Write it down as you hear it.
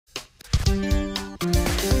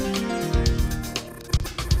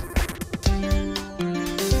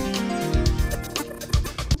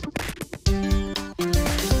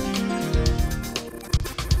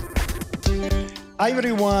Hi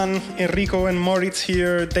everyone, Enrico and Moritz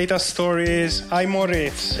here, Data Stories. Hi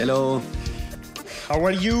Moritz. Hello. How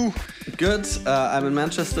are you? Good. I'm in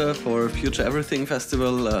Manchester for Future Everything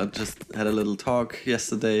Festival. Just had a little talk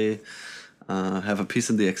yesterday. Have a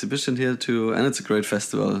piece in the exhibition here too, and it's a great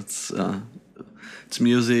festival. It's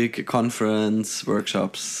music, a conference,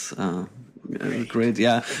 workshops. Great,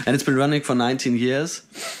 yeah. And it's been running for 19 years,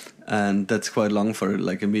 and that's quite long for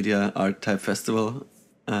like a media art type festival.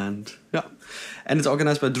 And yeah, and it's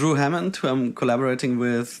organized by Drew Hammond, who I'm collaborating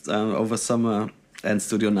with over summer, and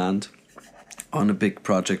Studio Nant on a big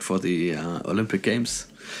project for the Olympic Games,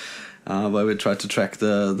 where we try to track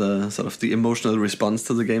the sort of the emotional response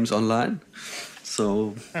to the games online.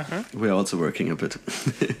 So we're also working a bit.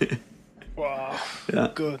 Wow.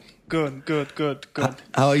 Yeah. Good.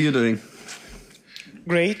 How are you doing?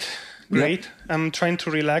 Great. Yeah. I'm trying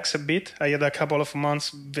to relax a bit. I had a couple of months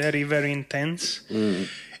very, very intense.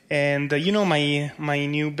 And my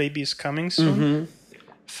new baby is coming soon.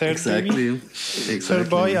 Third baby. Third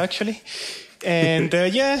boy, actually. And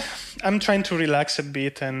I'm trying to relax a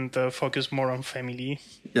bit and focus more on family.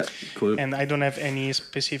 Yeah, cool. And I don't have any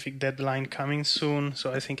specific deadline coming soon,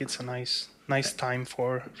 so I think it's a nice time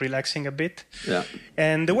for relaxing a bit. Yeah.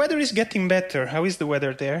 And the weather is getting better. How is the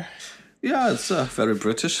weather there? Yeah, it's very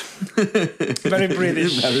British. Very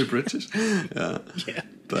British. Very British. Yeah. Yeah.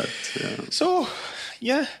 But yeah. So,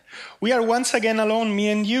 we are once again alone, me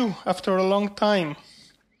and you, after a long time.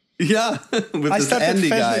 Yeah, with I this started Andy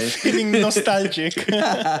guy. feeling nostalgic.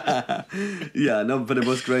 Yeah, no, but it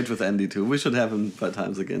was great with Andy too. We should have him by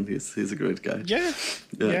times again. He's a great guy.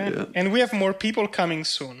 Yeah. And we have more people coming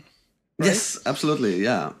soon. Right? Yes, absolutely.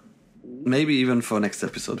 Yeah, maybe even for next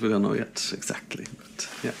episode. We don't know yet exactly. But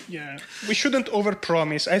yeah. Yeah, we shouldn't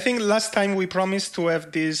overpromise. I think last time we promised to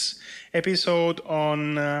have this episode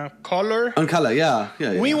on color. On color, yeah.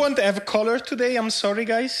 We won't have color today. I'm sorry,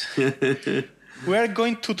 guys. We are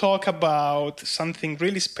going to talk about something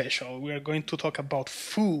really special. We are going to talk about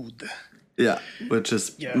food. Yeah, which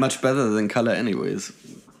is much better than color anyways.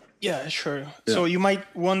 Yeah, sure. Yeah. So you might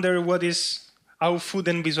wonder how food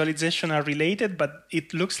and visualization are related, but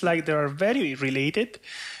it looks like they are very related.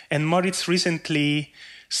 And Moritz recently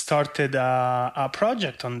started a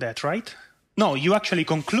project on that, right? No, you actually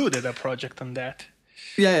concluded a project on that.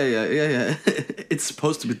 Yeah. It's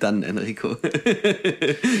supposed to be done, Enrico.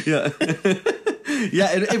 Yeah.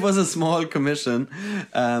 Yeah, it was a small commission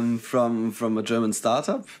from a German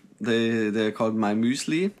startup. They're called My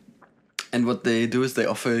Muesli. And what they do is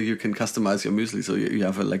you can customize your muesli. So you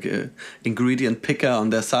have a ingredient picker on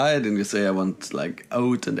their side, and you say, I want like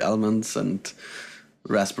oat and almonds and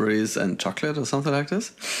raspberries and chocolate or something like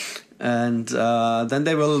this. And then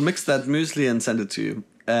they will mix that muesli and send it to you.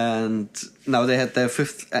 And now they had their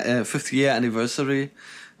fifth year anniversary.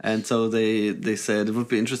 And so they said it would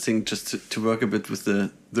be interesting just to work a bit with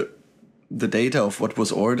the data of what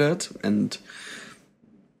was ordered. And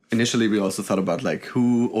initially we also thought about like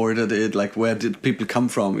who ordered it, like where did people come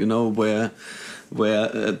from, where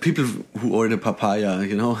people who order papaya,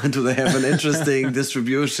 do they have an interesting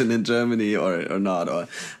distribution in Germany or not? Or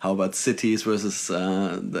how about cities versus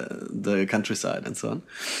the countryside and so on?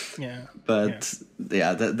 Yeah. But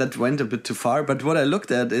that went a bit too far. But what I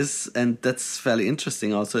looked at is, and that's fairly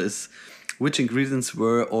interesting also, is which ingredients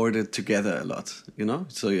were ordered together a lot,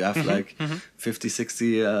 So you have 50,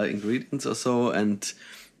 60 ingredients or so, and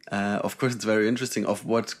of course, it's very interesting of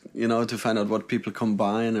what, to find out what people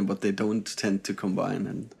combine and what they don't tend to combine.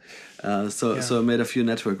 And so I made a few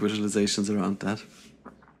network visualizations around that.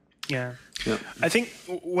 Yeah. I think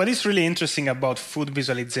what is really interesting about food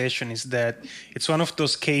visualization is that it's one of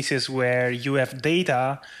those cases where you have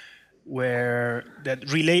data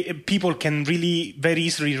people can really very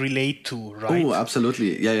easily relate to, right? Oh,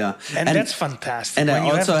 absolutely. Yeah. And that's fantastic. And when I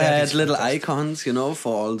also had little fantastic. icons,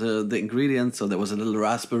 for all the ingredients. So there was a little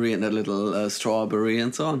raspberry and a little strawberry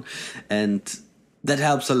and so on. And that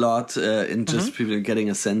helps a lot in just people getting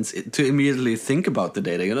a sense to immediately think about the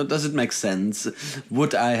data. Does it make sense?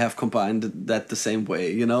 Would I have combined that the same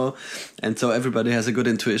way? And so everybody has a good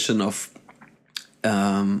intuition of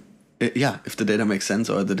if the data makes sense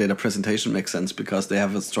or the data presentation makes sense because they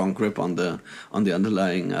have a strong grip on the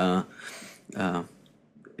underlying or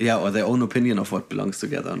their own opinion of what belongs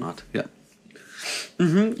together or not. Yeah.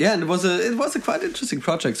 Yeah, and it was a quite interesting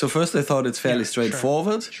project. So first I thought it's fairly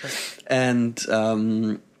straightforward. Sure. And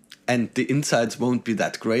the insights won't be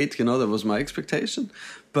that great, that was my expectation.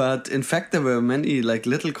 But in fact there were many like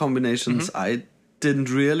little combinations I didn't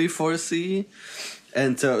really foresee.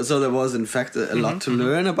 And so there was, in fact, a lot to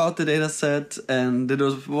learn about the data set. And it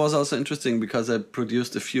was also interesting because I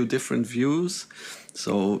produced a few different views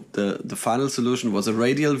So the final solution was a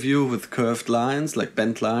radial view with curved lines, like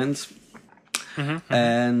bent lines.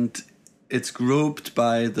 And it's grouped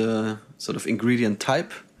by the sort of ingredient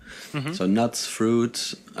type. So nuts,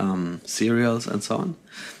 fruit, cereals, and so on.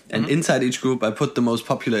 And inside each group, I put the most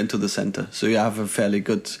popular into the center. So you have a fairly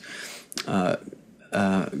good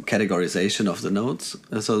categorization of the notes.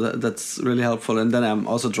 So that's really helpful. And then I'm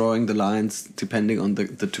also drawing the lines depending on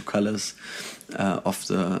the two colors of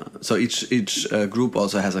the... So each group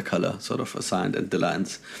also has a color sort of assigned, and the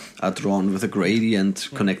lines are drawn with a gradient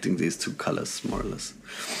connecting these two colors, more or less.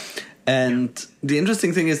 And the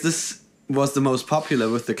interesting thing is this was the most popular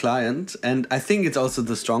with the client, and I think it's also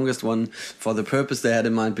the strongest one for the purpose they had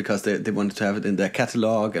in mind, because they wanted to have it in their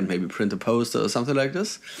catalog and maybe print a poster or something like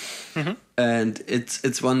this. And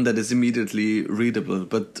it's one that is immediately readable,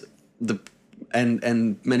 but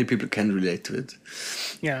and many people can relate to it.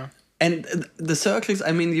 Yeah. And the circles,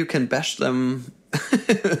 I mean, you can bash them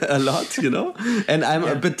a lot, and I'm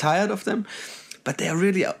a bit tired of them. But they are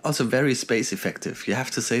really also very space effective. You have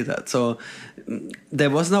to say that. So there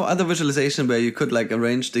was no other visualization where you could like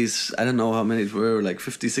arrange these, I don't know how many it were, like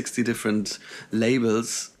 50, 60 different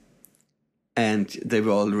labels, and they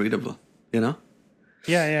were all readable,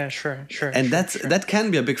 Yeah, sure. And that can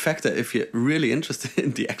be a big factor if you're really interested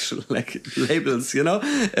in the actual like labels,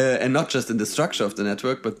 and not just in the structure of the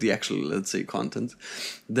network, but the actual, let's say, content.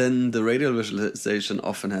 Then the radial visualization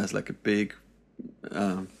often has like a big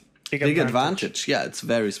advantage. Yeah, it's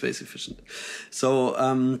very space efficient.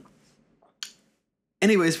 So,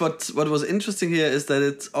 anyways, what was interesting here is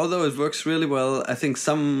that although it works really well, I think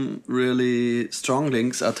some really strong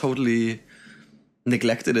links are totally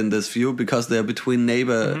neglected in this view because they're between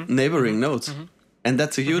neighboring nodes. And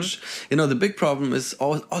that's a huge, the big problem is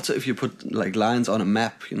also if you put like lines on a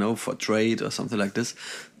map, for trade or something like this,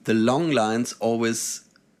 the long lines always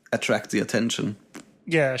attract the attention.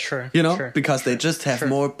 Yeah, sure. Because they just have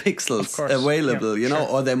more pixels available,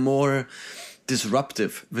 or they're more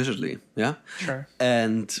disruptive visually. Yeah. Sure.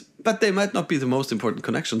 But they might not be the most important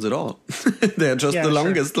connections at all. They're just the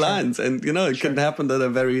longest lines. And, it can happen that a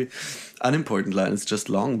very unimportant line is just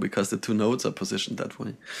long because the two nodes are positioned that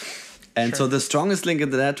way. And so the strongest link in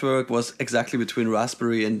the network was exactly between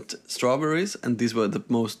raspberry and strawberries. And these were the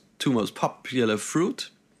two most popular fruit.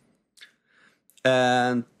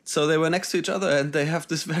 And so they were next to each other, and they have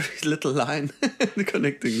this very little line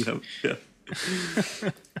connecting them. Yeah.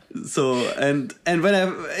 So and when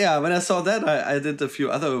I saw that, I did a few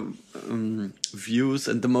other views,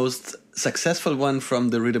 and the most successful one from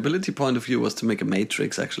the readability point of view was to make a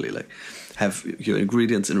matrix. Actually, like have your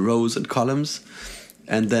ingredients in rows and columns,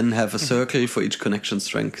 and then have a circle for each connection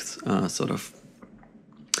strength, sort of.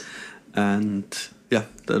 And yeah,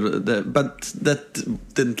 but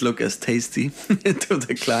that didn't look as tasty to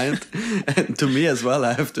the client, and to me as well.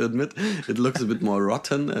 I have to admit, it looks a bit more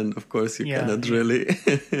rotten, and of course you cannot really.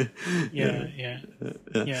 Yeah.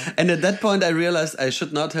 And at that point, I realized I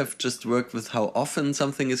should not have just worked with how often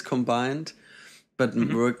something is combined, but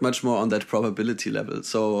worked much more on that probability level.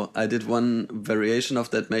 So I did one variation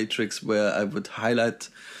of that matrix where I would highlight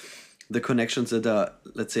the connections that are,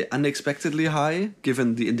 let's say, unexpectedly high,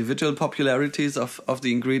 given the individual popularities of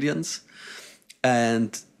the ingredients.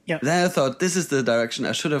 And then I thought, this is the direction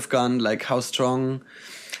I should have gone. Like, how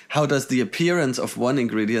does the appearance of one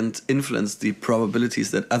ingredient influence the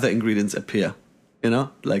probabilities that other ingredients appear?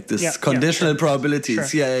 Like this conditional probabilities.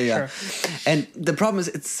 Sure. And the problem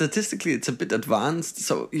is, statistically, it's a bit advanced.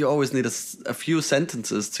 So you always need a few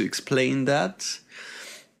sentences to explain that.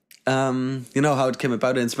 How it came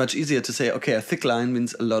about, and it's much easier to say, okay, a thick line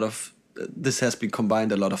means a lot of this has been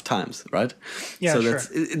combined a lot of times, right? Yeah, so sure.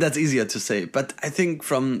 that's easier to say. But I think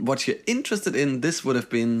from what you're interested in, this would have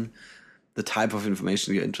been the type of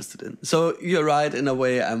information you're interested in. So you're right, in a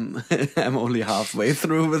way, I'm only halfway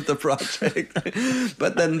through with the project,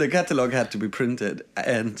 but then the catalog had to be printed,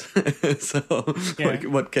 and so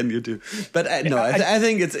what can you do? But I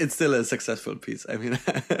think it's still a successful piece. I mean,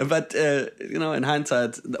 but in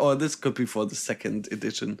hindsight, or this could be for the second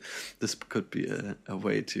edition. This could be a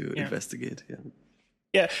way to investigate.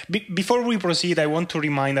 Yeah. Before we proceed, I want to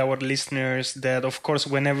remind our listeners that, of course,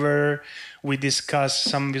 whenever we discuss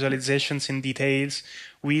some visualizations in details,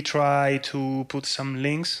 we try to put some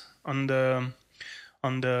links on the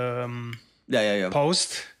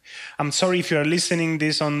post. I'm sorry if you're listening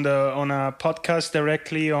this on a podcast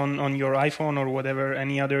directly on your iPhone or whatever,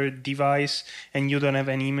 any other device, and you don't have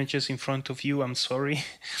any images in front of you. I'm sorry.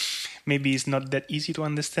 Maybe it's not that easy to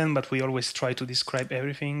understand, but we always try to describe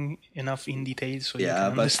everything enough in detail so you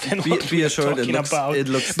can understand what we're talking about. It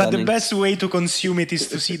looks but the best way to consume it is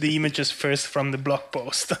to see the images first from the blog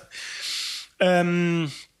post.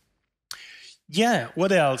 Yeah,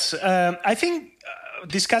 what else? I think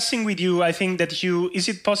discussing with you, I think that is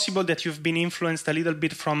it possible that you've been influenced a little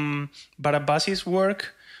bit from Barabasi's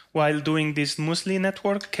work while doing this Musli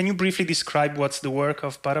network? Can you briefly describe what's the work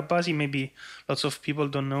of Barabasi? Maybe lots of people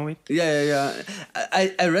don't know it. Yeah.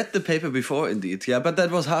 I read the paper before, indeed. Yeah, but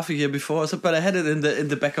that was half a year before. So, but I had it in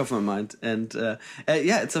the back of my mind, and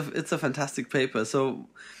it's a fantastic paper. So,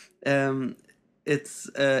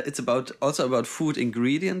 it's about food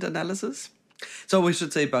ingredient analysis. So we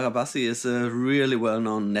should say Barabasi is a really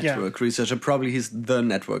well-known network researcher. Probably he's the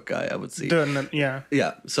network guy, I would say.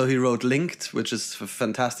 Yeah. So he wrote Linked, which is a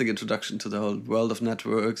fantastic introduction to the whole world of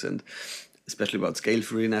networks, and especially about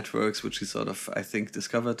scale-free networks, which he sort of, I think,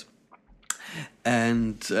 discovered.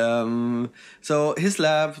 And so his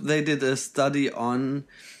lab, they did a study on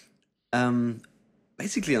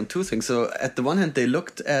basically on two things. So at the one hand, they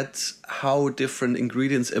looked at how different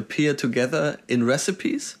ingredients appear together in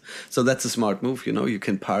recipes. So that's a smart move. You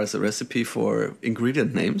can parse a recipe for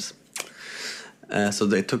ingredient names. So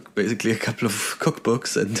they took basically a couple of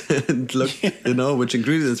cookbooks and looked, which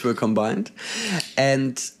ingredients were combined.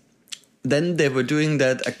 And then they were doing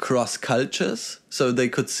that across cultures. So they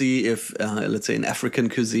could see if, let's say, in African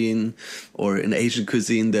cuisine or in Asian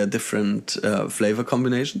cuisine, there are different flavor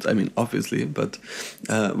combinations. I mean, obviously, but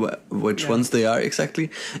which ones they are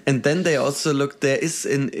exactly. And then they also looked, there is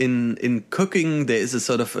in cooking, there is a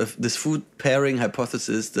sort of this food pairing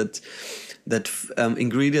hypothesis that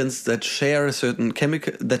ingredients that share a certain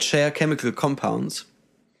chemical compounds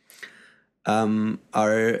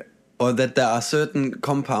or that there are certain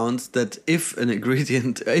compounds that if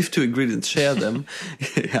two ingredients share them,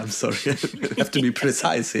 I'm sorry, I have to be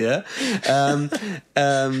precise here,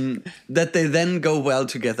 that they then go well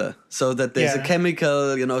together. So that there's a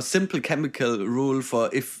chemical, simple chemical rule for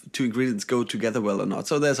if two ingredients go together well or not.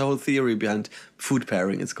 So there's a whole theory behind food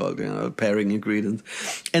pairing, it's called, pairing ingredients.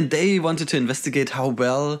 And they wanted to investigate how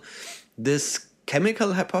well this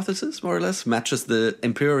chemical hypothesis, more or less, matches the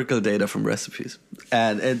empirical data from recipes.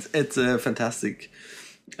 And it's a fantastic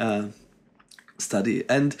study.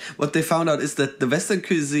 And what they found out is that the Western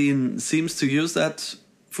cuisine seems to use that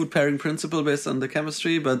food pairing principle based on the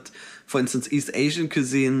chemistry, but for instance, East Asian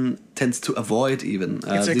cuisine tends to avoid even.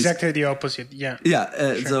 It's exactly the opposite, yeah.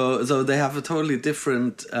 Yeah, sure. So they have a totally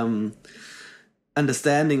different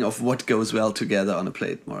understanding of what goes well together on a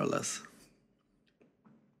plate, more or less.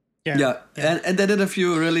 Yeah. And they did a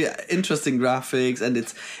few really interesting graphics, and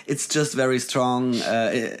it's just very strong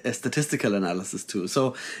statistical analysis too.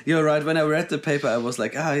 So you're right. When I read the paper, I was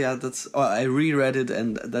like, I reread it,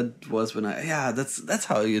 and that was when that's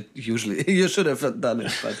how you should have done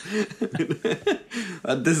it. But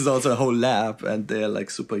this is also a whole lab, and they're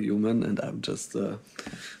like superhuman, and I'm just a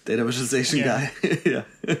data visualization guy. Yeah.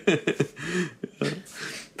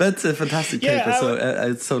 That's a fantastic paper, so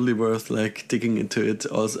it's totally worth digging into it.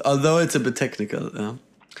 Also, although it's a bit technical.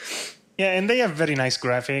 Yeah, and they have very nice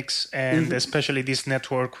graphics, and especially this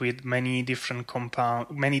network with many different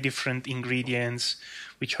many different ingredients,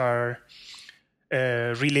 which are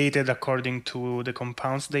related according to the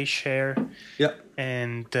compounds they share. Yeah,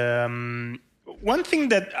 and one thing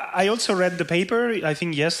that I also read the paper, I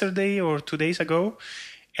think yesterday or 2 days ago.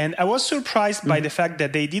 And I was surprised by the fact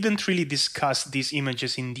that they didn't really discuss these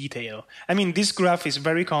images in detail. I mean, this graph is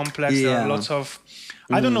very complex. Yeah. There are lots of,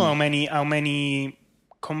 I don't know how many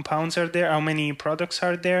compounds are there, how many products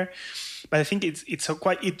are there, but I think it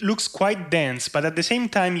looks quite dense. But at the same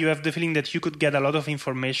time, you have the feeling that you could get a lot of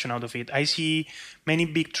information out of it. I see many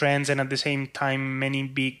big trends, and at the same time, many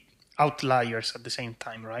big outliers at the same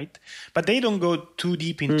time, right? But they don't go too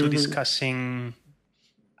deep into discussing.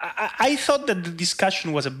 I thought that the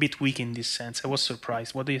discussion was a bit weak in this sense. I was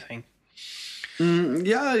surprised. What do you think?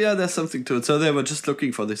 Yeah, there's something to it. So they were just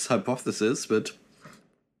looking for this hypothesis, but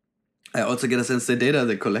I also get a sense the data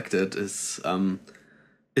they collected is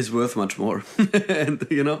worth much more. And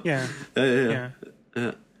Yeah.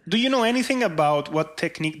 Do you know anything about what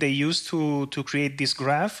technique they used to create this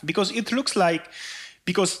graph? Because it looks like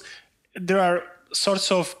there are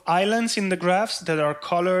sorts of islands in the graphs that are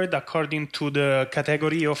colored according to the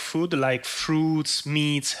category of food, like fruits,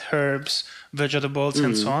 meats, herbs, vegetables,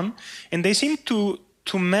 and so on. And they seem to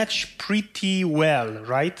match pretty well,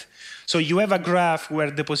 right? So you have a graph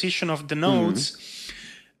where the position of the nodes,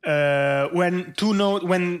 when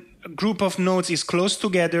a group of nodes is close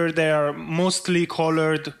together, they are mostly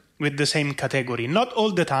colored with the same category. Not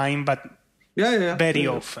all the time, but very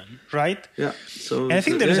often, right? Yeah. So and I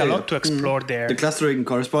think there is a lot to explore there. The clustering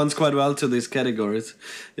corresponds quite well to these categories.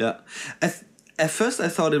 Yeah. At first I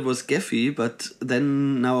thought it was Gephi, but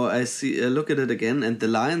then now I look at it again, and the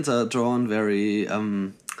lines are drawn very.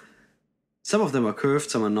 Some of them are curved,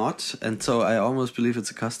 some are not, and so I almost believe it's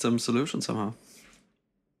a custom solution somehow.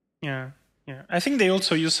 Yeah. I think they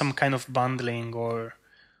also use some kind of bundling, or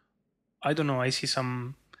I don't know. I see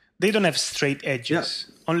some. They don't have straight edges.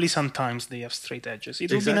 Yeah. Only sometimes they have straight edges.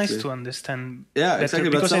 It would be nice to understand. Yeah, better, exactly.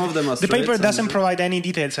 But some of them are straight. The paper doesn't provide any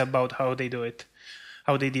details about how they do it,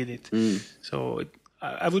 how they did it. So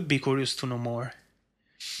I would be curious to know more.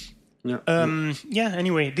 Yeah.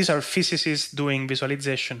 Anyway, these are physicists doing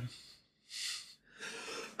visualization.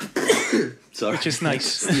 Sorry. Which is nice.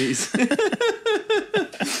 Sneeze.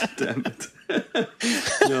 Damn it.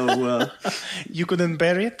 No, well. You couldn't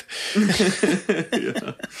bear it?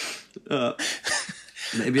 Yeah.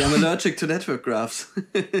 Maybe I'm allergic to network graphs.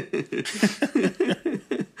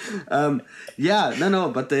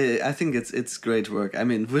 But I think it's great work. I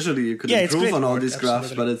mean, visually you could improve on all these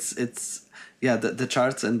graphs, but it's the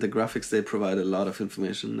charts and the graphics, they provide a lot of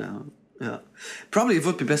information now. Yeah. Probably it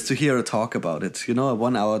would be best to hear a talk about it, a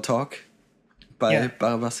 1 hour talk by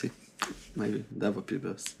Barabasi. Maybe that would be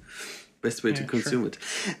best way to consume it.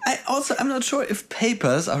 I'm not sure if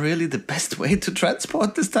papers are really the best way to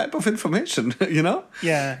transport this type of information,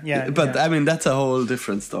 Yeah. But I mean, that's a whole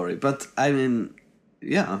different story. But I mean,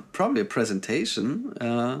 probably a presentation,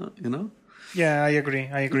 Yeah, I agree.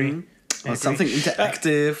 Or something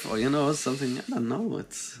interactive, or something, I don't know.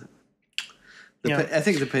 I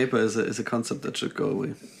think the paper is a concept that should go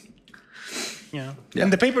away. Yeah.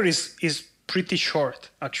 And the paper is pretty short,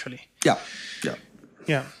 actually.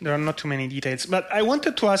 Yeah, there are not too many details. But I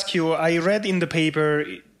wanted to ask you, I read in the paper,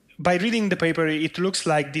 by reading the paper, it looks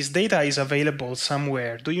like this data is available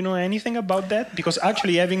somewhere. Do you know anything about that? Because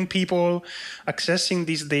actually having people accessing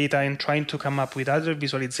this data and trying to come up with other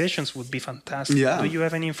visualizations would be fantastic. Yeah. Do you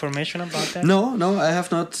have any information about that? No, I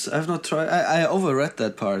have not tried. I overread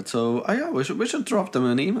that part. So we should drop them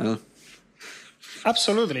an email.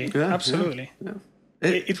 Absolutely. Yeah.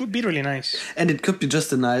 It would be really nice. And it could be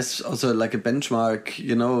just a nice, also like a benchmark,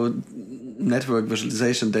 network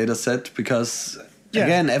visualization data set, because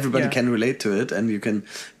again, everybody can relate to it, and you can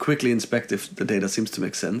quickly inspect if the data seems to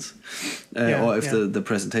make sense, or if the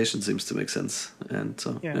presentation seems to make sense. And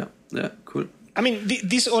so, cool. I mean,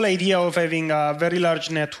 this whole idea of having a very large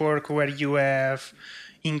network where you have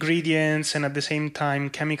ingredients and at the same time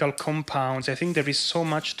chemical compounds, I think there is so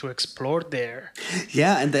much to explore there.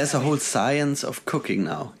 Yeah, and there's a whole science of cooking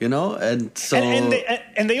now, and so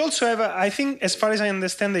and they also have I think, as far as I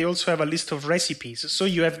understand, they also have a list of recipes. So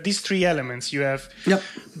you have these 3 elements. You have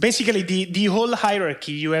basically the whole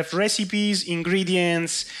hierarchy. You have recipes,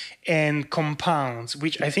 ingredients, and compounds,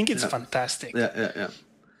 which I think is fantastic.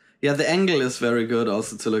 Yeah, the angle is very good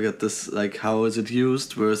also to look at this, like how is it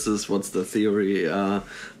used versus what's the theory,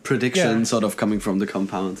 prediction sort of coming from the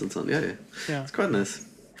compounds and so on. Yeah. It's quite nice.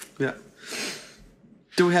 Yeah.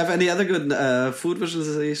 Do we have any other good food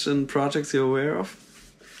visualization projects you're aware of?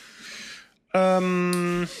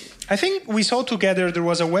 I think we saw together there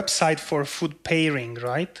was a website for food pairing,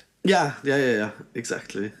 right? Yeah,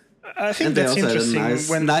 exactly. I think and that's they also interesting.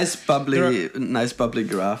 Had a nice bubbly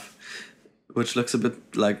graph, which looks a bit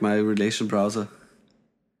like my relation browser.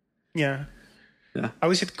 Yeah.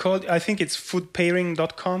 How is it called? I think it's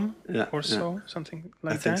foodpairing.com something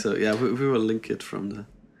like that. I think so. Yeah, we will link it from the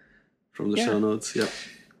show notes. Yeah.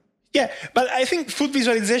 Yeah, but I think food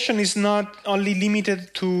visualization is not only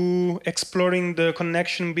limited to exploring the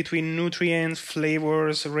connection between nutrients,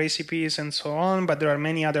 flavors, recipes, and so on, but there are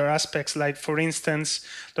many other aspects. Like, for instance,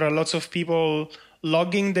 there are lots of people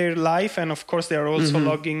logging their life, and of course they are also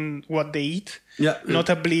logging what they eat.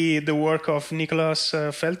 Notably the work of Nicholas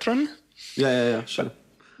Feltron. Yeah, sure.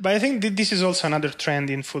 But I think this is also another trend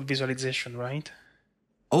in food visualization, right?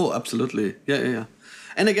 Oh, absolutely. Yeah.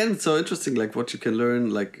 And again, it's so interesting, like what you can learn,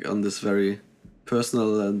 like on this very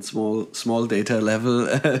personal and small data level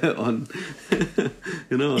on,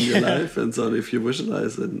 on your life and so on, if you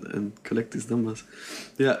visualize and collect these numbers.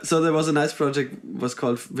 Yeah. So there was a nice project, was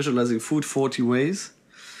called Visualizing Food 40 Ways,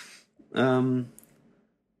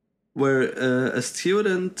 where a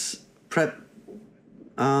student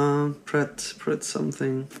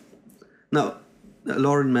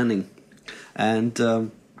Lauren Manning,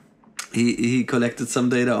 and he collected some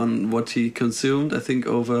data on what he consumed. I think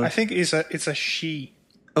it's a she.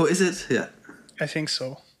 Oh, is it? Yeah. I think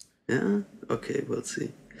so. Yeah. Okay, we'll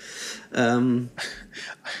see. You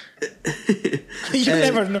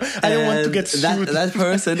never know. I don't want to get sued. That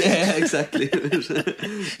person, yeah, exactly.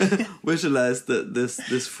 Visualized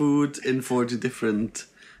this food in 40 different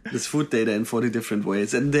this food data in 40 different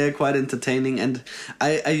ways, and they're quite entertaining. And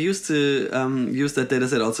I used to use that data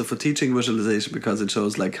set also for teaching visualization, because it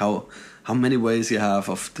shows like how many ways you have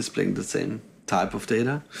of displaying the same type of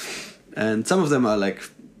data. And some of them are like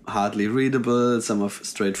hardly readable, some are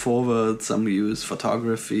straightforward, some use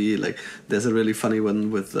photography. Like there's a really funny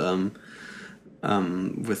one with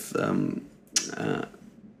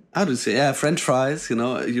how do you say? Yeah, French fries,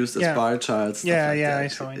 used as bar charts. Yeah, I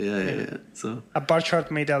saw it. Yeah. So a bar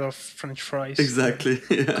chart made out of French fries. Exactly.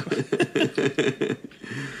 Yeah.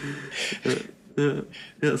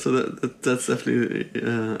 Yeah. So that's definitely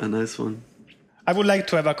a nice one. I would like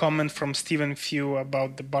to have a comment from Stephen Few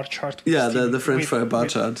about the bar chart. Yeah, the French fry bar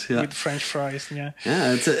chart. Yeah, with French fries. Yeah.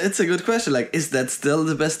 Yeah, it's a good question. Like, is that still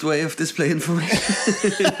the best way of displaying information?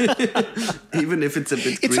 Even if it's a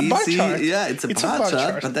bit greasy. A bar chart. Yeah, it's a bar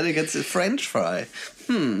chart. But then it gets a French fry.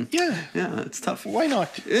 Yeah, it's tough. Why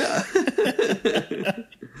not? Yeah.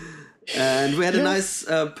 And we had a nice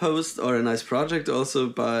post or a nice project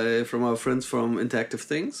also from our friends from Interactive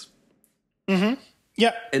Things. Mm-hmm.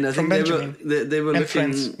 Yeah, and I think they were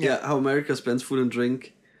looking how America spends food and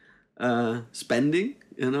drink spending,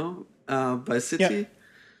 by city,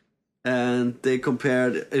 and they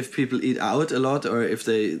compared if people eat out a lot or if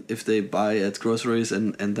they buy at groceries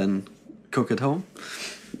and then cook at home,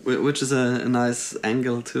 which is a nice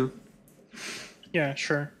angle too. Yeah,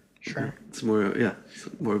 sure. It's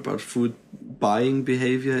more about food buying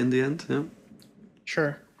behavior in the end. Yeah,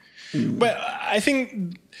 sure. Well, I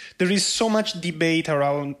think there is so much debate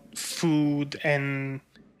around food and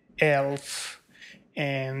health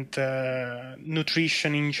and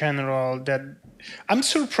nutrition in general that I'm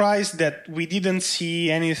surprised that we didn't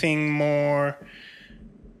see anything more.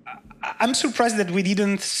 I'm surprised that we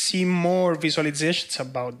didn't see more visualizations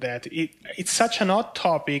about that. It's such an odd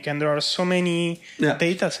topic, and there are so many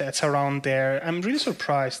data sets around there. I'm really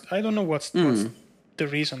surprised. I don't know what's the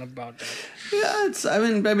reason about that. Yeah,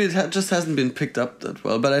 maybe it just hasn't been picked up that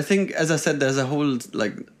well. But I think, as I said, there's a whole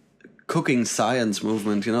cooking science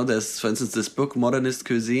movement. There's, for instance, this book, Modernist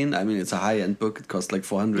Cuisine. It's a high-end book. It costs like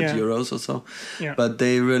 400 euros or so. Yeah. But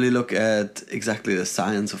they really look at exactly the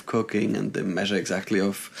science of cooking, and they measure exactly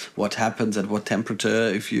of what happens at what temperature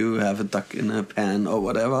if you have a duck in a pan or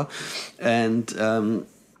whatever. And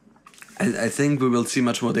I think we will see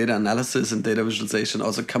much more data analysis and data visualization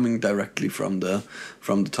also coming directly from the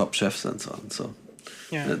top chefs and so on. So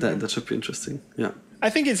that should be interesting. Yeah,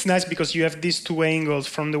 I think it's nice because you have these two angles.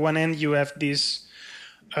 From the one end, you have these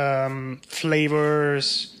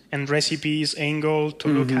flavors and recipes angle to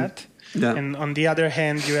look at. Yeah. And on the other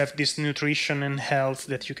hand, you have this nutrition and health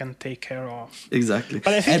that you can take care of. Exactly.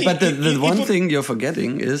 But I think the one thing you're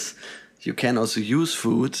forgetting is you can also use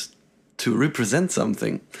food to represent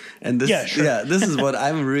something, and this is what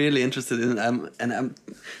I'm really interested in. I'm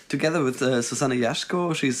together with Susanne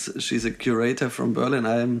Jaschko. She's a curator from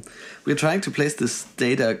Berlin. We're trying to place this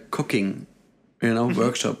data cooking,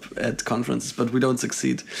 workshop at conferences, but we don't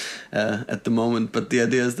succeed at the moment. But the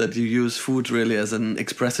idea is that you use food really as an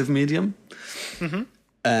expressive medium,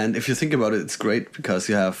 and if you think about it, it's great because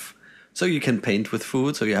you can paint with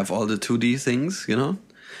food, so you have all the 2D things,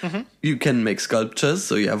 You can make sculptures,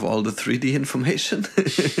 so you have all the 3D information.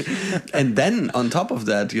 And then on top of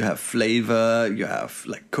that, you have flavor, you have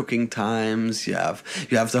cooking times, you have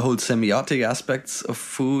the whole semiotic aspects of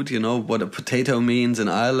food, what a potato means in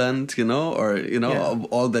Ireland,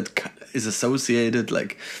 all that is associated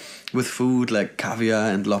with food, like caviar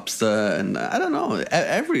and lobster, and I don't know,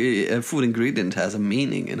 every food ingredient has a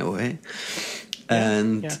meaning in a way.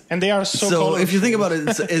 And they are so if you think about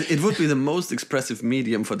it, it would be the most expressive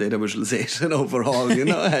medium for data visualization overall.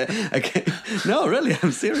 I can't, no, really,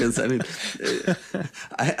 I'm serious.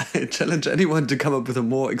 I challenge anyone to come up with a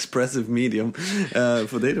more expressive medium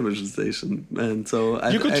for data visualization. And so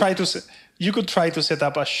you could try to set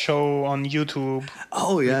up a show on YouTube.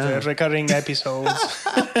 Oh yeah, with recurring episodes.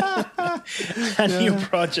 A new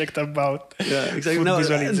project about exactly. food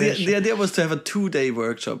visualization. The idea was to have a 2-day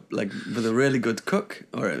workshop, with a really good cook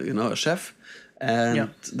or a chef,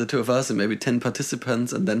 and the two of us and maybe 10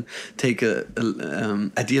 participants, and then take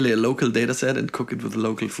ideally a local data set and cook it with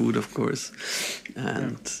local food, of course,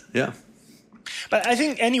 and But I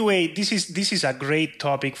think anyway, this is a great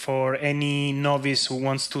topic for any novice who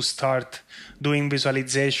wants to start doing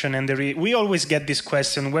visualization. And we always get this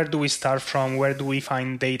question: where do we start from? Where do we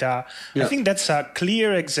find data? I think that's a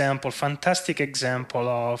clear example, fantastic example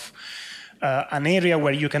of an area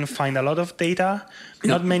where you can find a lot of data.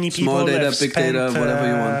 Not many people small data, have big spent data, whatever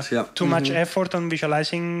you want. Too much effort on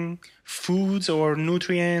visualizing foods or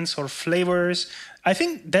nutrients or flavors. I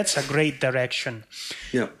think that's a great direction.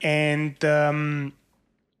 Yeah. And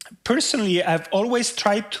personally, I've always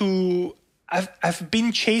tried to. I've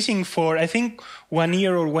been chasing for, I think, 1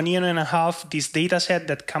 year or 1 year and a half this data set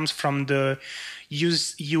that comes from the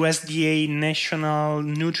USDA National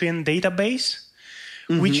Nutrient Database,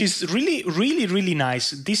 which is really, really, really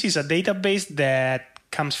nice. This is a database that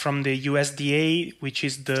comes from the USDA, which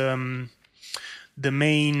is the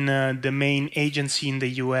main agency in the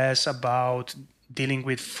US about dealing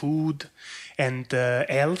with food and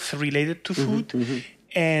health related to food.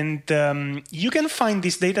 And you can find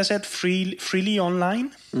this data set freely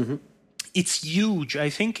online. It's huge. I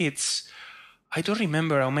think I don't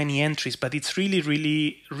remember how many entries, but it's really,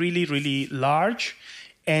 really, really, really large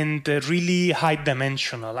and really high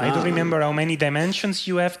dimensional. I don't remember how many dimensions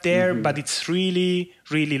you have there, but it's really,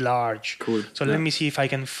 really large. Cool. So let me see if I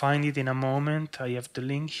can find it in a moment. I have the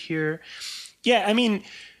link here. Yeah, I mean,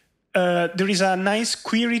 there is a nice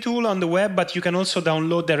query tool on the web, but you can also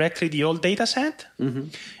download directly the whole data set.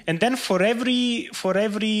 And then for every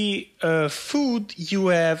food, you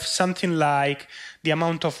have something like the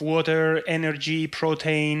amount of water, energy,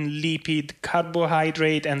 protein, lipid,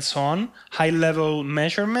 carbohydrate, and so on, high-level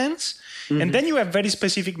measurements. And then you have very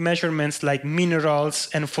specific measurements like minerals,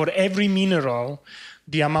 and for every mineral,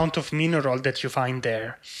 the amount of mineral that you find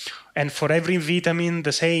there. And for every vitamin,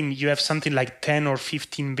 the same. You have something like 10 or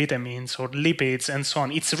 15 vitamins or lipids and so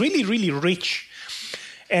on. It's really, really rich.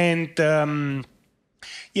 And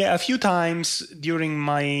a few times during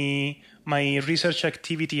my research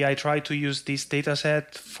activity, I try to use this data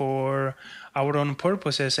set for our own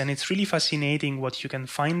purposes, and it's really fascinating what you can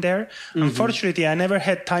find there. Unfortunately, I never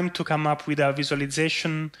had time to come up with a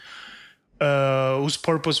visualization whose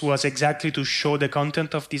purpose was exactly to show the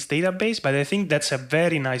content of this database, but I think that's a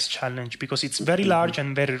very nice challenge because it's very large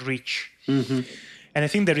and very rich. And I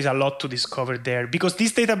think there is a lot to discover there because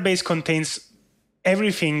this database contains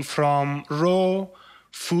everything from raw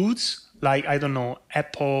foods, like, I don't know,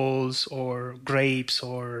 apples or grapes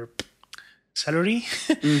or celery,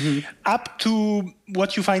 up to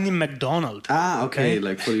what you find in McDonald's. Okay,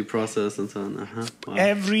 like fully processed and so on. Wow.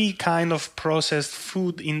 Every kind of processed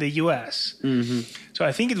food in the US. So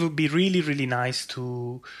I think it would be really, really nice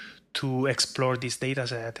to explore this data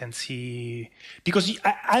set and see, because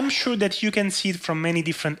I'm sure that you can see it from many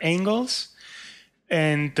different angles.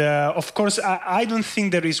 And of course, I don't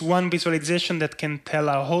think there is one visualization that can tell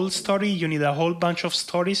a whole story. You need a whole bunch of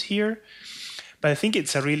stories here. But I think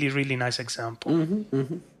it's a really, really nice example.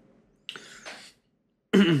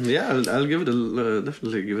 Yeah, I'll give it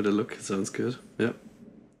definitely give it a look. It sounds good. Yeah.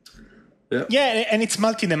 Yeah, and it's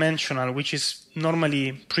multidimensional, which is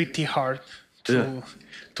normally pretty hard to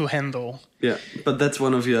handle. Yeah, but that's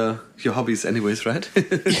one of your hobbies, anyways, right?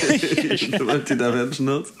 The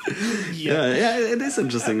multidimensionals. Yeah, it is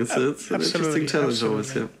interesting. It's an interesting challenge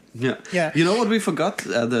always. Yeah. You know what we forgot?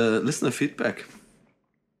 The listener feedback.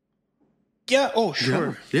 Yeah,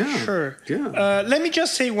 sure. Sure. Yeah. Let me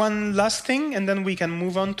just say one last thing, and then we can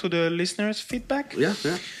move on to the listeners' feedback. Yeah.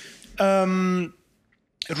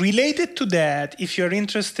 Related to that, if you're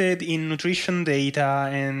interested in nutrition data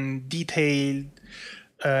and detailed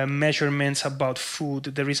measurements about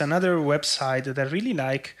food, there is another website that I really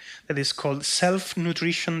like that is called Self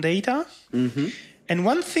Nutrition Data. And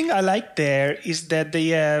one thing I like there is that they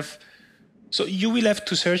have... So you will have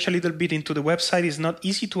to search a little bit into the website. It's not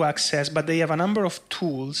easy to access, but they have a number of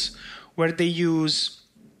tools where they use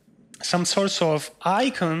some sorts of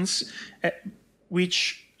icons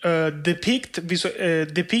which depict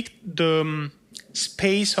the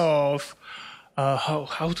space of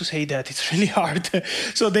how to say that? It's really hard.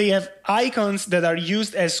 So they have icons that are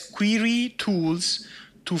used as query tools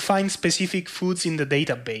to find specific foods in the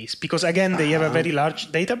database, because again they have a very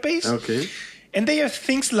large database. Okay. And they have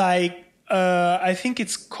things like I think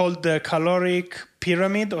it's called the caloric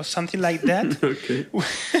pyramid or something like that. Okay.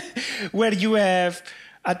 Where you have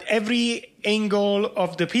at every angle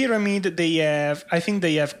of the pyramid, they have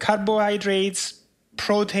carbohydrates,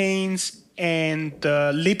 proteins, and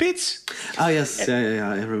lipids. Yes, yeah,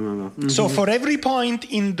 I remember. So for every point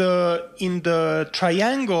in the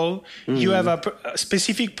triangle, you have a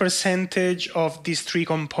specific percentage of these three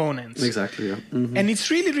components. Exactly, yeah. And it's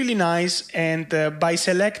really, really nice. And by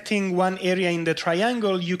selecting one area in the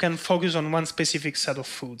triangle, you can focus on one specific set of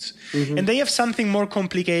foods. And they have something more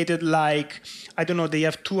complicated, like, I don't know, they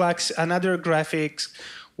have another graphics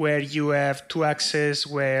where you have two axes,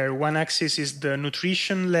 where one axis is the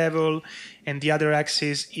nutrition level and the other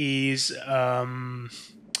axis is,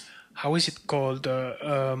 how is it called?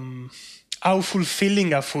 how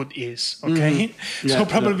fulfilling a food is. Okay, so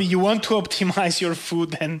probably you want to optimize your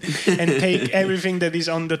food and take everything that is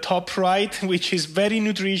on the top right, which is very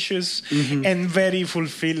nutritious and very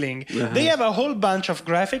fulfilling. They have a whole bunch of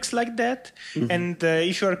graphics like that, and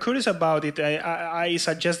if you are curious about it, I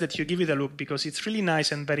suggest that you give it a look because it's really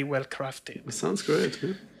nice and very well crafted. It sounds great.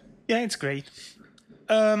 Yeah, it's great.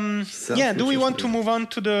 Do we want to move on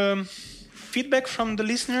to the feedback from the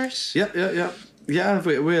listeners? Yeah, we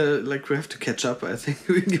have to catch up. I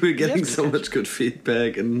think we're getting so much good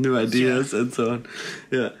feedback and new ideas and so on.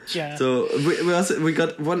 Yeah. So we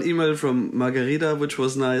got one email from Margarita, which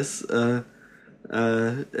was nice,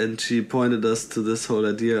 and she pointed us to this whole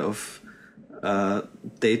idea of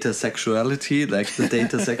data sexuality, like the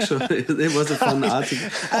data sexual. It was a fun article.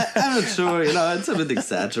 I'm not sure, it's a bit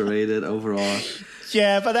exaggerated overall.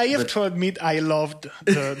 Yeah, but I have to admit I loved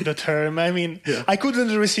the term. I mean, I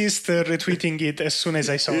couldn't resist retweeting it as soon as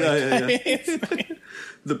I saw it.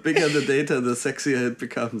 The bigger the data, the sexier it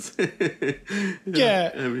becomes.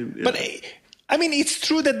 But I mean, it's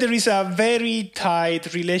true that there is a very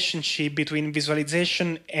tight relationship between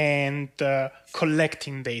visualization and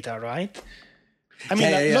collecting data, right? I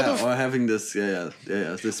mean, or having this,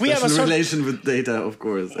 this special relation with data, of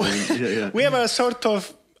course. We have a sort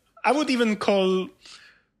of, I would even call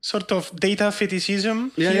sort of data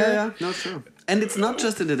fetishism. No, true. And it's not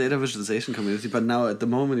just in the data visualization community, but now at the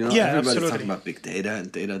moment, everybody's talking about big data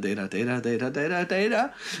and data.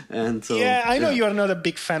 And so, I know you are not a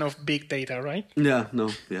big fan of big data, right? Yeah.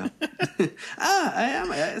 I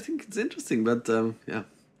am. I think it's interesting, but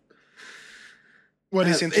What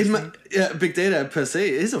is interesting? Big data per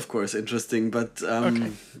se is, of course, interesting, but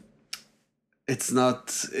it's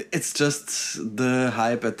not. It's just the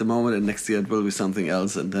hype at the moment, and next year it will be something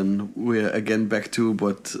else, and then we're again back to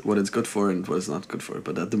what it's good for and what it's not good for.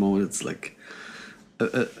 But at the moment, it's like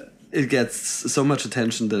it gets so much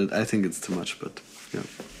attention that I think it's too much. But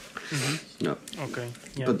Okay.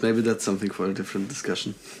 Yeah. But maybe that's something for a different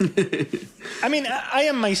discussion. I mean, I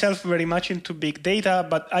am myself very much into big data,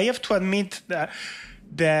 but I have to admit that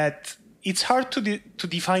it's hard to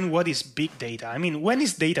define what is big data. I mean, when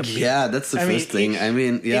is data big? Yeah, that's the first thing.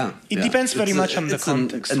 It depends very much on the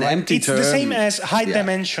context. An empty term. It's the same as high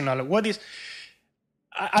dimensional. What is?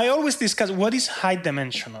 I always discuss what is high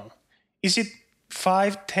dimensional. Is it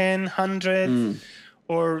 5, 10, 100?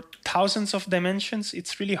 Or thousands of dimensions?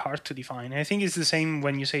 It's really hard to define. I think it's the same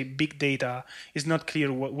when you say big data. It's not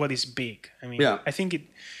clear what is big. I mean, I think it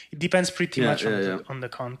depends pretty much on the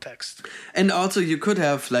context. And also, you could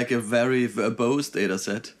have like a very verbose data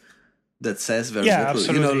set that says very little.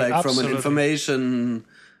 Absolutely. From an information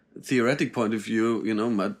theoretic point of view,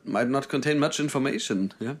 might not contain much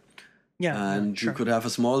information. And you could have a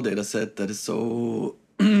small data set that is so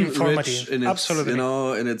rich in its,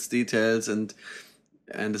 in its details and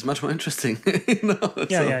it's much more interesting.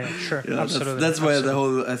 Sure. Absolutely. That's where the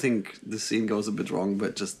whole, I think, the scene goes a bit wrong,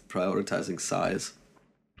 but just prioritizing size.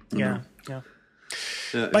 By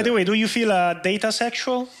the way, do you feel data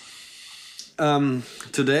sexual?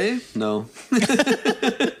 Today? No.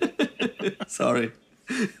 Sorry.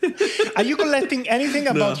 Are you collecting anything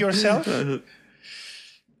about yourself?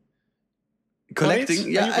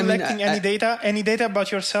 Collecting? Are you collecting any data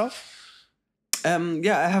about yourself? I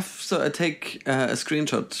have. So I take a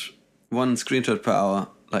screenshot, one screenshot per hour,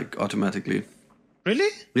 like automatically. Really?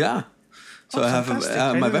 Yeah. So I have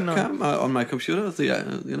my webcam on my computer. So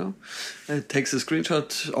it takes a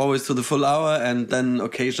screenshot always to the full hour, and then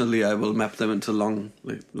occasionally I will map them into long,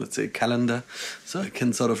 let's say, calendar, so I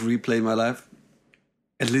can sort of replay my life,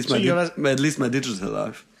 at least my digital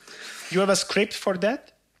life. You have a script for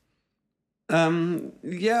that?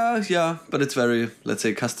 But it's very, let's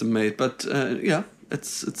say, custom made. But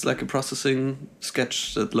it's like a processing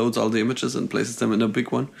sketch that loads all the images and places them in a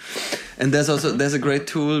big one. And there's a great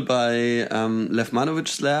tool by Lev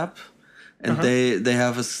Manovic's lab, and they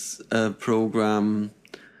have a program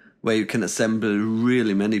where you can assemble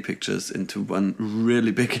really many pictures into one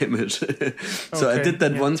really big image. So I did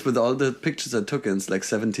that once with all the pictures I took, and it's like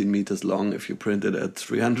 17 meters long if you print it at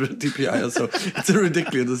 300 dpi or so. It's a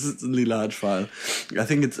ridiculously large file. I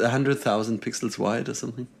think it's 100,000 pixels wide or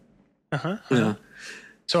something. Yeah.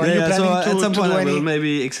 So are you planning to at some point do I will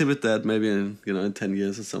maybe exhibit that maybe in 10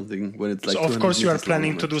 years or something when it's like. So of course you are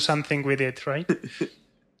planning to do something with it, right?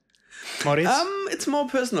 Moritz? It's more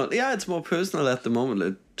personal. Yeah, it's more personal at the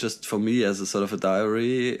moment. Just for me as a sort of a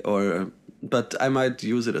diary, but I might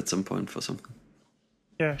use it at some point for something.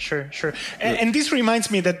 Yeah, sure. And this reminds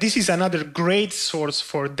me that this is another great source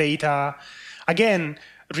for data. Again,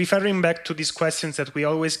 referring back to these questions that we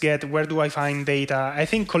always get, where do I find data? I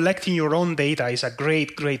think collecting your own data is a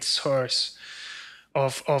great source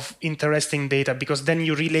of interesting data, because then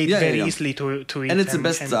you relate very easily to it. And it's the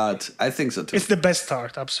best start. I think so too. It's the best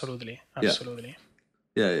start. Absolutely.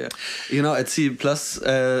 Yeah. You know, at C++,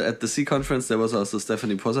 at the C conference, there was also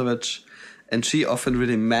Stephanie Posavec, and she often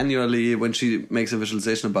really manually, when she makes a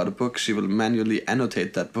visualization about a book, she will manually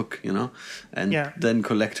annotate that book, you know, and then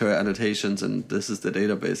collect her annotations, and this is the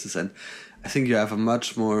databases. And I think you have a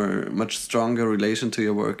much stronger relation to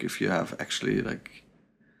your work if you have actually like,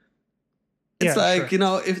 it's you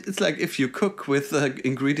know, it's like if you cook with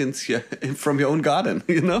ingredients from your own garden,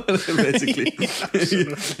 you know, basically.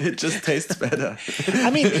 It just tastes better.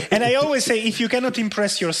 I mean, and I always say, if you cannot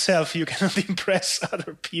impress yourself, you cannot impress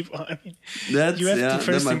other people. I mean, you have to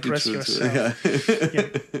first impress yourself.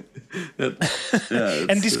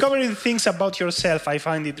 And discovering things about yourself, I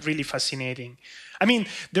find it really fascinating. I mean,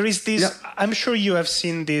 there is this, I'm sure you have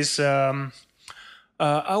seen this...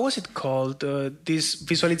 how was it called? These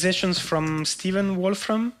visualizations from Stephen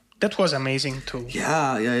Wolfram. That was amazing too.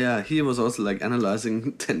 Yeah. He was also like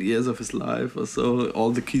analyzing 10 years of his life or so, all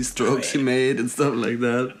the keystrokes he made and stuff like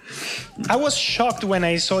that. I was shocked when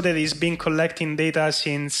I saw that he's been collecting data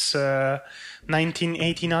since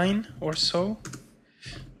 1989 or so.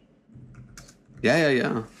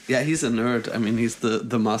 Yeah, he's a nerd. I mean, he's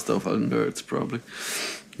the master of all nerds, probably.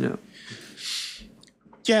 Yeah.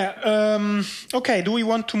 Yeah. Okay. Do we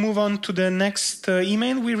want to move on to the next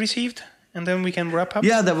email we received, and then we can wrap up?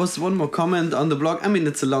 Yeah, there was one more comment on the blog. I mean,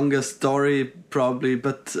 it's a longer story probably,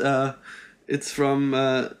 but it's from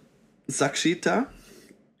Sakshita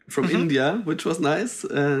from India, which was nice.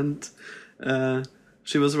 And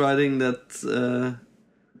she was writing that.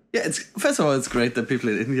 It's first of all, it's great that people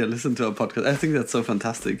in India listen to our podcast. I think that's so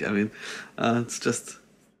fantastic. I mean, it's just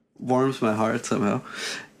warms my heart somehow.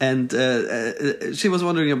 And she was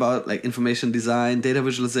wondering about like information design, data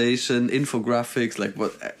visualization, infographics, like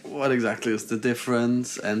what exactly is the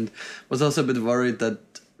difference, and was also a bit worried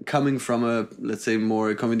that coming from a, let's say,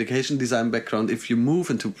 more communication design background, if you move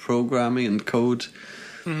into programming and code,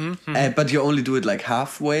 but you only do it like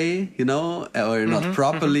halfway, you know, or not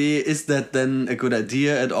properly, is that then a good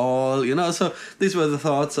idea at all? You know, so these were the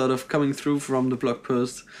thoughts sort of coming through from the blog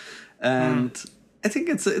post. And I think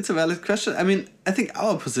it's a valid question. I mean, I think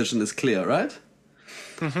our position is clear, right?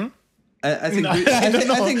 I think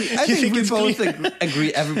we both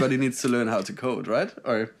agree everybody needs to learn how to code, right?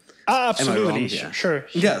 Or absolutely, sure.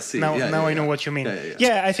 Yes. Now I know what you mean.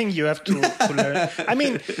 Yeah, I think you have to learn. I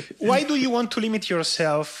mean, why do you want to limit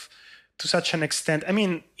yourself to such an extent? I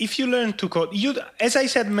mean, if you learn to code, as I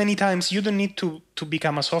said many times, you don't need to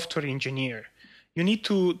become a software engineer. You need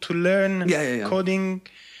to learn coding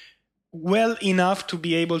well enough to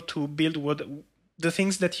be able to build the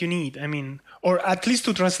things that you need. I mean, or at least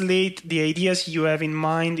to translate the ideas you have in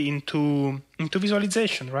mind into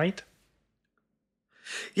visualization, right?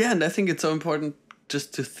 Yeah, and I think it's so important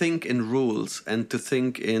just to think in rules and to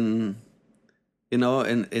think in, you know,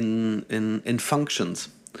 in functions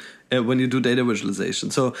when you do data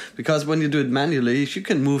visualization. So, because when you do it manually, you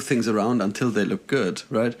can move things around until they look good,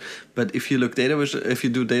 right? But if you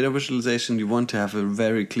do data visualization, you want to have a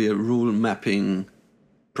very clear rule mapping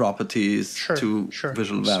properties to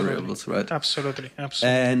visual variables, right? Absolutely.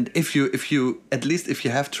 And if you at least if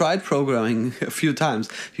you have tried programming a few times,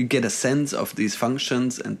 you get a sense of these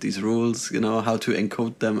functions and these rules, you know, how to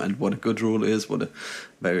encode them and what a good rule is, what a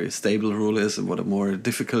very stable rule is, and what a more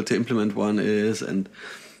difficult to implement one is, and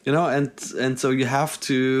you know, and so you have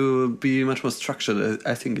to be much more structured,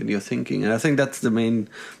 I think, in your thinking, and I think that's the main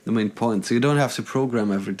point. So you don't have to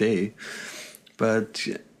program every day, but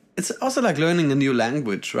it's also like learning a new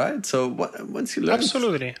language, right? So once you learn,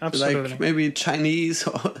 absolutely, like maybe Chinese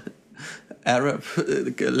or Arab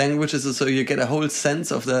languages, so you get a whole sense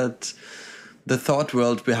of that, the thought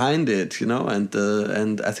world behind it, you know,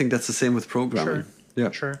 and I think that's the same with programming.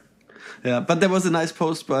 Yeah. But there was a nice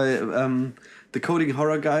post by the coding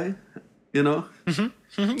horror guy, you know.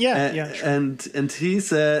 And he's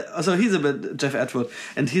he's a bit Jeff Atwood,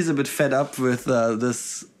 and he's a bit fed up with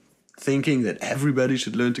this thinking that everybody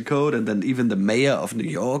should learn to code, and then even the mayor of New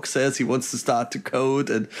York says he wants to start to code,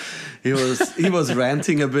 and he was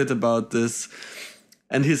ranting a bit about this,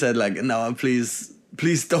 and he said like, no, please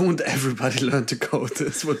don't everybody learn to code.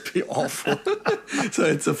 This would be awful. So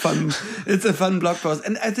it's a fun blog post,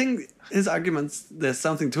 and I think his arguments, there's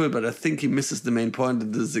something to it, but I think he misses the main point,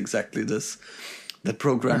 and this is exactly this that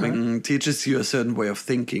programming teaches you a certain way of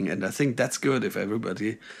thinking, and I think that's good if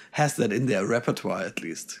everybody has that in their repertoire at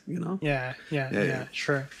least, you know. Yeah.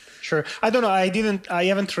 Sure. I don't know. I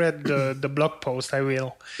haven't read the blog post. I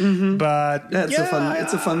will. But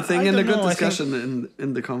it's a fun thing and a good discussion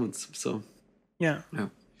in the comments. So yeah.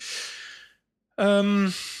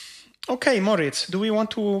 Okay, Moritz, do we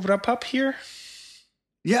want to wrap up here?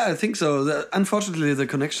 Yeah, I think so. Unfortunately, the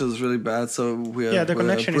connection is really bad, so we're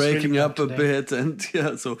breaking really up a bit, and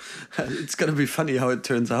so it's gonna be funny how it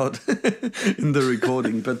turns out in the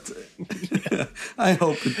recording. But I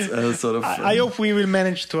hope it's sort of. I hope we will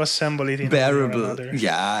manage to assemble it in bearable.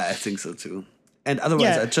 Yeah, I think so too. And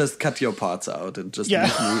otherwise, I just cut your parts out and just leave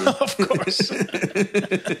me. Of course.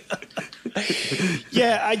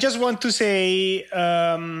 I just want to say,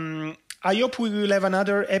 I hope we will have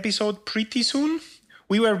another episode pretty soon.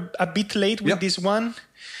 We were a bit late with this one.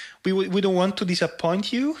 We don't want to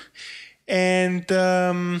disappoint you. And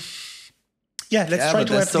let's try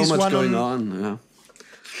to have so this much one going on. Yeah.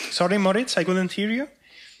 Sorry, Moritz, I couldn't hear you.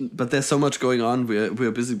 But there's so much going on.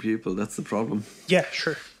 We're busy people. That's the problem. Yeah,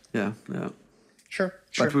 sure. Yeah. Sure.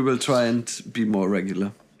 But we will try and be more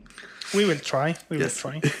regular. We will try. Will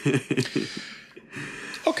try.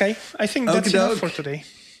 Okay, I think that's enough for today.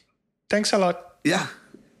 Thanks a lot. Yeah.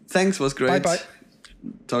 Thanks, was great. Bye-bye.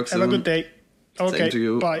 Talk soon. Have a good day. Okay. Same to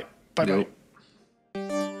you. Bye. Bye-bye.